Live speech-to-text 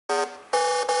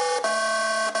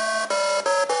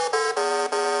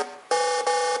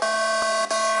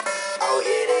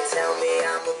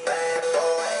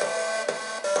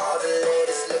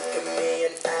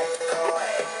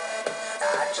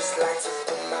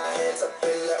hands up in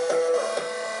the air.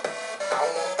 On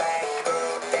my back,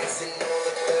 girl, dancing on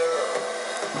the floor.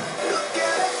 Look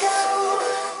at her go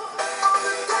on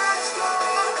the dance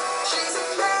floor. She's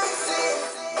amazing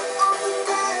on the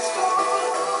dance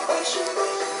floor. When she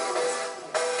moves,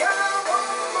 girl, I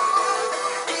want more.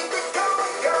 Keep it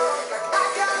going, girl. Like I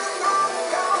gotta know,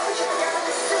 girl. You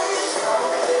gotta see.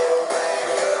 Little bad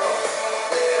girl,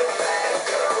 little bad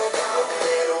girl, go,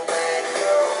 little bad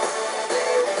girl,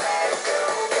 little bad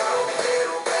girl, go,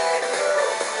 little bad girl,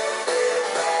 little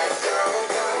bad girl,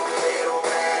 go, little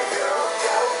bad girl,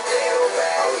 go, little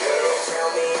bad girl. Tell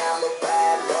me I'm a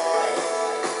bad boy.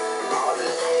 All the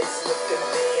ladies look at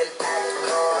me and act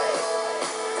coy.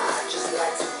 I just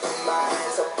like to put my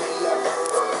hands up in the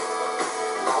air.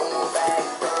 On the back,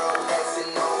 girl,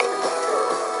 dancing on the floor.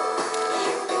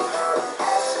 Shifting her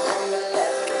ass from the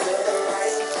left to the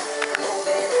right.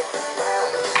 Moving it around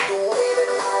just the way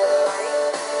that I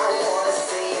like. I wanna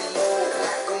see it move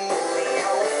like a movie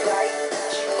on flight.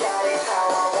 She got it how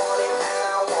I want it, and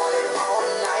I want it all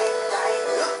night.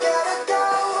 Look at her go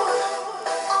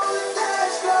on the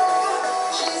dance floor.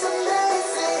 She's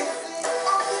amazing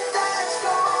on the dance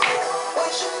floor.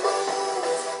 When she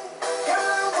moves, girl,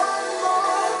 I want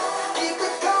more. Keep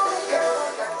it going, girl.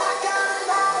 I gotta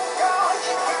know, girl.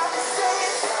 You gotta say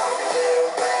it.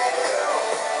 Little bad girl,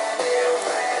 little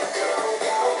bad girl,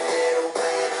 go, little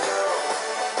bad girl,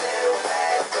 little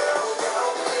bad girl, go,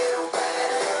 little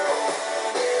bad girl,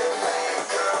 little bad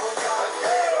girl, go,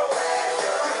 little bad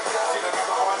girl, go. She done got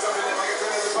my heart jumping and my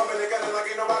adrenaline pumping together like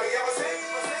ain't nobody ever seen.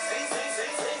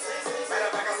 Matter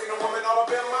of fact, I seen a woman all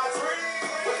up in my dream.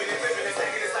 Whipping and flipping and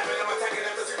taking and slapping, I'm attacking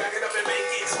after she back it up and make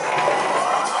it.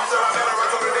 So I better run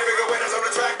to the nigga, go winners on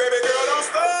the track, baby girl, don't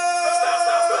stop.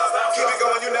 Keep it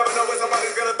going, you never know when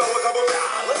somebody's gonna throw a couple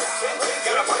dollars.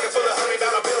 Got a pocket full of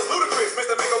 $100 bills, ludicrous,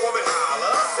 Mr. Make a woman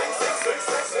holler.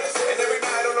 And every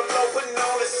night on the floor, putting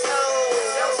on a show.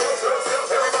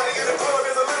 Everybody in the club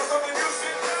is a little something you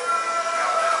should know.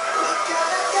 Look at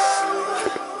her go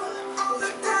on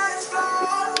the dance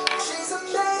floor. She's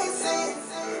amazing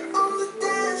on the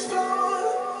dance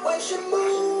floor. When she moves.